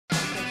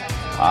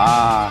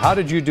How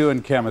did you do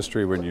in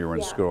chemistry when you were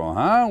in school?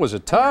 Huh? Was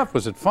it tough?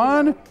 Was it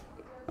fun?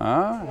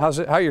 How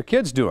are your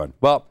kids doing?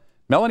 Well,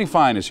 Melanie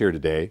Fine is here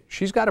today.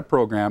 She's got a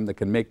program that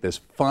can make this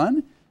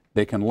fun.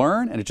 They can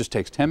learn, and it just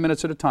takes 10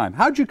 minutes at a time.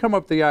 How'd you come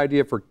up with the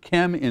idea for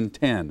Chem in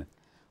 10?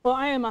 Well,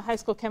 I am a high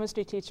school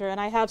chemistry teacher, and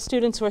I have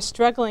students who are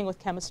struggling with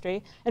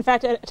chemistry. In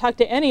fact, I talk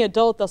to any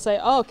adult, they'll say,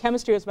 oh,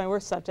 chemistry is my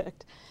worst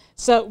subject.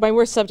 So my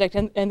worst subject,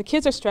 and the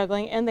kids are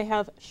struggling, and they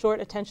have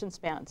short attention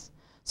spans.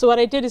 So what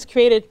I did is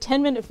created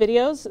 10-minute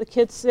videos. The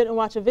kids sit and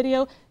watch a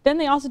video. Then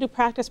they also do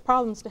practice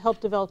problems to help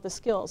develop the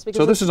skills.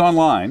 So this is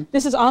online?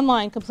 This is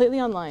online,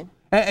 completely online.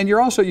 And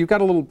you've got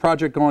a little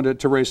project going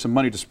to raise some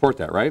money to support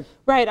that, right?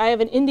 Right. I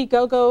have an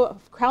Indiegogo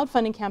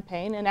crowdfunding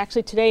campaign, and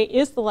actually today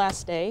is the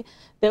last day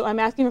that I'm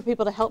asking for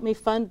people to help me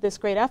fund this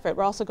great effort.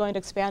 We're also going to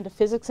expand to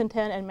physics in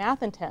 10 and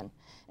math in 10.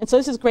 And so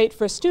this is great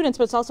for students,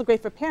 but it's also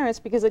great for parents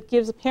because it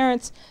gives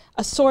parents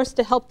a source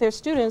to help their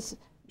students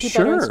do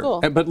better in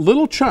school. But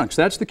little chunks,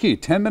 that's the key.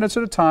 10 minutes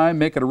at a time,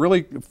 make it a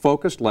really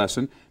focused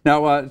lesson.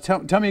 Now,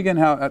 tell me again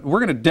how,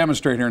 we're going to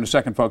demonstrate here in a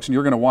second, folks, and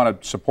you're going to want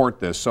to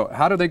support this. So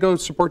how do they go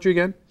support you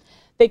again?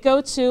 They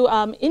go to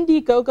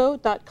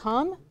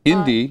Indiegogo.com.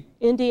 Indie.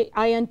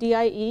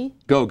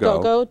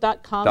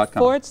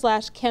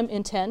 Gogo.com/Chem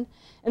in 10.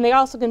 And they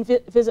also can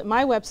visit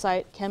my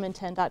website,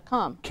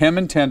 chemin10.com.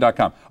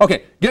 Chemin10.com.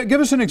 Okay,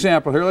 give us an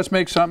example here. Let's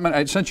make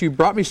something. Since you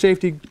brought me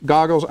safety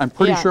goggles, I'm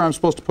pretty sure I'm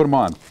supposed to put them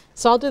on.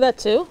 So I'll do that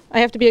too. I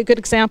have to be a good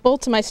example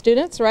to my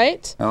students,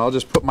 right? And I'll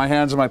just put my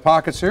hands in my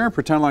pockets here and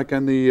pretend like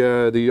I'm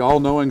the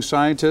all-knowing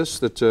scientist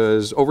that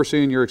is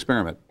overseeing your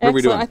experiment. What are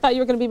we doing? I thought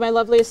you were going to be my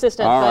lovely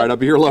assistant. All right, I'll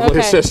be your lovely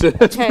assistant.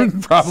 That's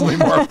probably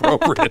more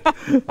appropriate.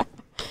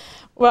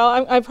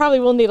 Well, I probably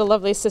will need a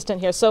lovely assistant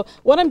here. So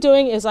what I'm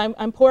doing is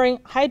I'm pouring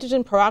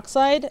hydrogen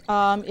peroxide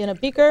in a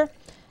beaker.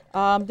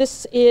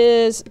 This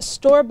is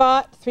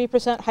store-bought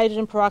 3%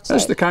 hydrogen peroxide.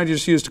 That's the kind you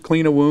just use to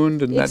clean a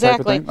wound and that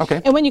type of thing?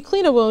 Okay. And when you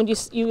clean a wound,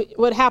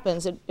 what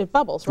happens? It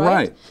bubbles, right?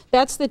 Right.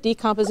 That's the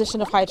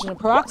decomposition of hydrogen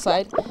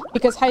peroxide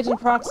because hydrogen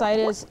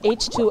peroxide is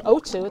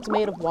H2O2. It's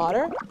made of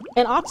water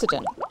and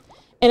oxygen.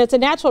 And it's a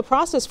natural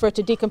process for it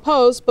to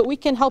decompose, but we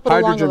can help it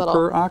along a little.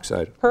 Hydrogen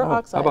peroxide.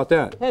 Peroxide. How about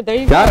that? Yeah, there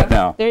you Got it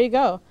now. There you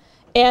go.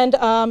 And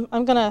I'm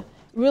going to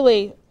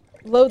really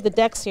load the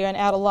decks here and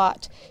add a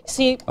lot.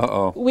 See,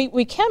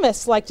 we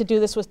chemists like to do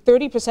this with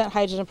 30%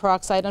 hydrogen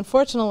peroxide.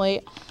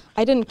 Unfortunately,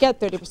 I didn't get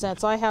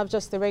 30%, so I have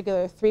just the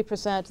regular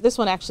 3%. This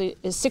one actually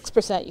is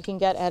 6% you can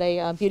get at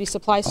a beauty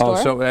supply store.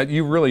 Oh, so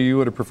you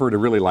would have preferred to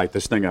really light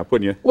this thing up,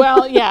 wouldn't you?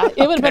 Well, yeah,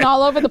 it would have been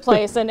all over the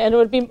place, and it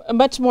would be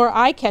much more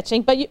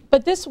eye-catching.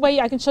 But this way,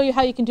 I can show you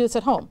how you can do this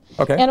at home.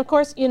 Okay. And of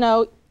course, you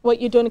know, what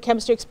you do in a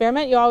chemistry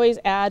experiment, you always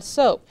add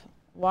soap.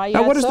 Why you add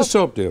soap? What does the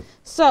soap do?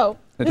 So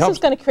this is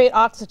going to create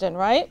oxygen,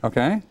 right?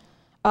 Okay.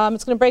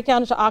 It's going to break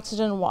down into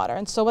oxygen and water.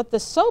 And so what the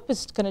soap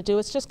is going to do,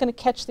 it's just going to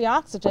catch the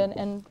oxygen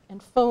and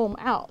foam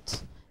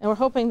out. And we're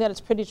hoping that it's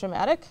pretty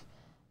dramatic.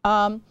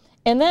 And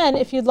then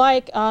if you'd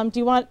like, do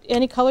you want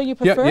any color you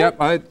prefer?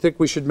 Yep, I think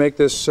we should make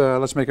this,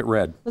 let's make it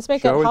red. Let's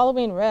make it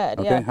Halloween red.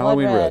 Okay, yeah,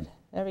 Halloween red.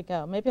 There we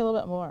go. Maybe a little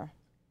bit more.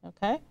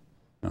 Okay?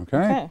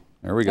 Okay.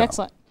 There we go.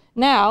 Excellent.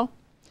 Now,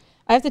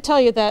 I have to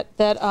tell you that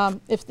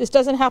if this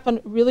doesn't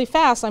happen really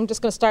fast, I'm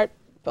just going to start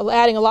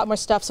adding a lot more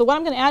stuff. So what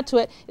I'm going to add to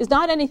it is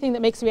not anything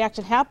that makes the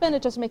reaction happen,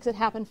 it just makes it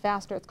happen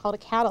faster. It's called a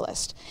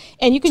catalyst.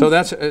 And you can. So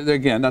that's,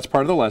 again, that's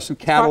part of the lesson.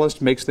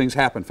 Catalyst makes things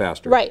happen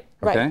faster. Right,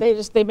 right.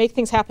 They make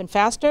things happen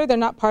faster. They're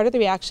not part of the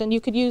reaction. You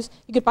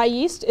could buy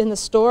yeast in the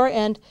store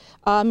and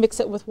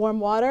mix it with warm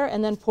water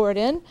and then pour it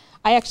in.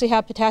 I actually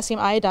have potassium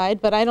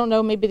iodide, but I don't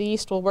know, maybe the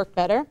yeast will work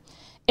better.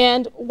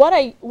 And what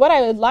I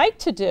would like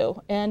to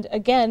do, and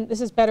again, this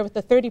is better with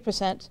the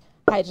 30%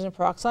 hydrogen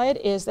peroxide,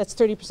 that's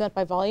 30%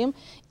 by volume,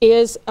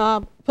 is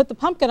put the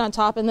pumpkin on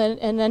top and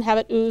then have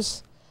it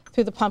ooze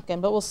through the pumpkin.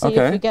 But we'll see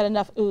if we get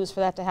enough ooze for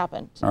that to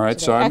happen. All right,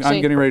 so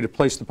I'm getting ready to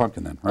place the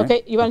pumpkin then, right?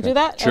 Okay, you want to do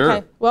that? Sure.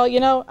 Okay. Well, you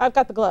know, I've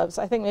got the gloves.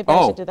 I think maybe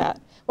I should do that.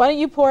 Why don't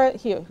you pour it,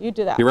 Hugh? You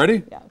do that. You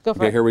ready? Yeah, go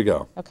for it. Okay, here we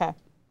go. Okay.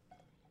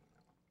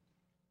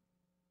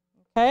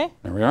 Okay.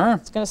 There we are.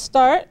 It's going to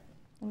start.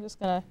 I'm just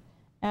going to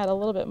add a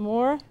little bit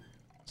more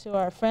to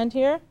our friend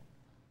here.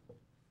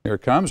 Here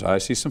it comes. I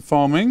see some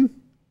foaming.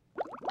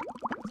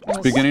 It's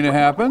beginning to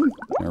happen.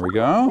 There we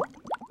go.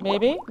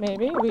 Maybe.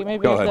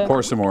 Go ahead,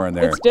 pour some more in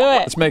there. Let's do it.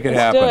 Let's make it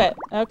happen. Let's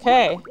do it.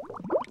 Okay.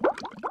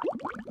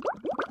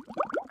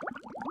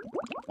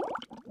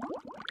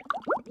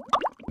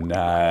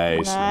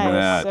 Nice.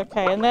 Nice.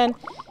 Okay, and then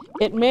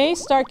it may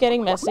start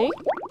getting messy.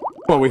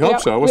 Well, we hope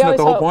so. Wasn't that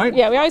the whole point?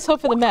 Yeah, we always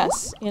hope for the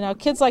mess. You know,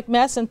 kids like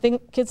mess and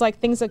kids like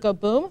things that go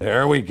boom.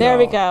 There we go. There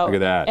we go. Look at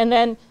that. And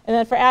then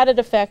for added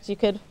effect, you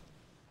could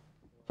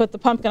put the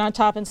pumpkin on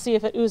top and see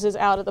if it oozes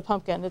out of the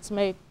pumpkin.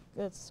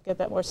 Let's get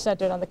that more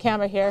centered on the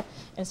camera here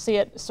and see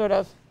it sort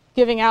of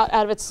giving out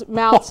of its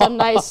mouth some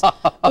nice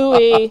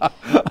ooey,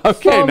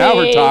 foamy, now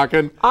we're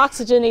talking.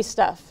 Oxygen-y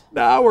stuff.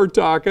 Now we're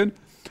talking.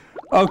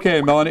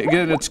 Okay, Melanie,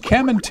 again, it's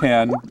Chem in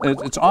 10.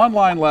 It's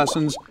online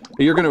lessons.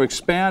 You're going to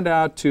expand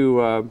out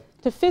to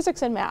to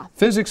physics and math.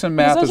 Physics and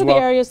math those as are well.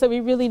 the areas that we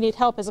really need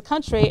help as a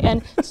country.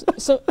 And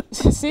so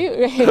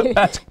see,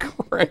 That's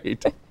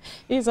great.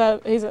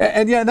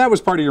 And yeah, that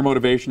was part of your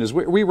motivation. Is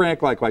we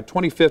rank like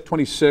 25th,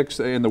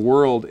 26th in the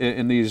world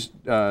in these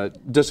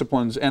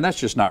disciplines, and that's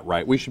just not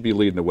right. We should be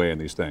leading the way in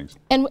these things.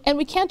 And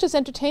we can't just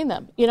entertain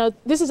them. You know,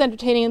 this is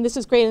entertaining and this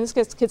is great and this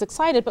gets kids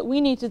excited, but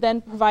we need to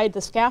then provide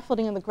the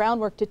scaffolding and the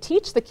groundwork to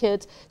teach the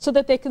kids so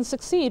that they can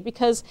succeed.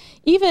 Because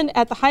even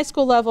at the high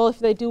school level, if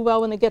they do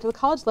well when they get to the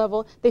college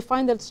level, they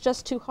find that it's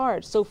just too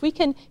hard. So if we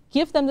can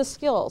give them the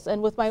skills,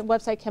 and with my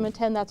website Chem in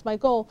 10, that's my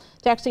goal,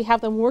 to actually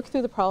have them work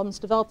through the problems,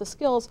 develop the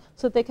skills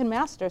so that they can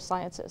master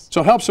sciences.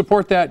 So help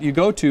support that. You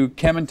go to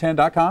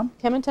chemin10.com.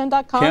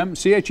 Chemin10.com. Chem,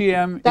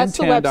 C-H-E-M, That's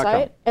the in10.com.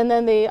 website. And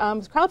then the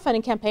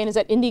crowdfunding campaign is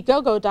at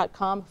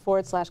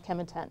indiegogo.com/Chem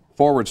in10.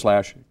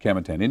 /Chem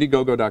in10.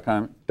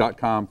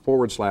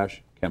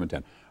 Indiegogo.com/Chem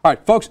in10. All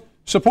right, folks,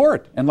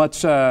 support, and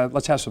let's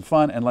have some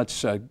fun, and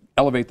let's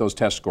elevate those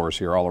test scores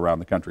here all around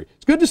the country.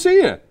 It's good to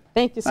see you.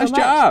 Thank you so Nice much.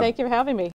 job. Thank you for having me.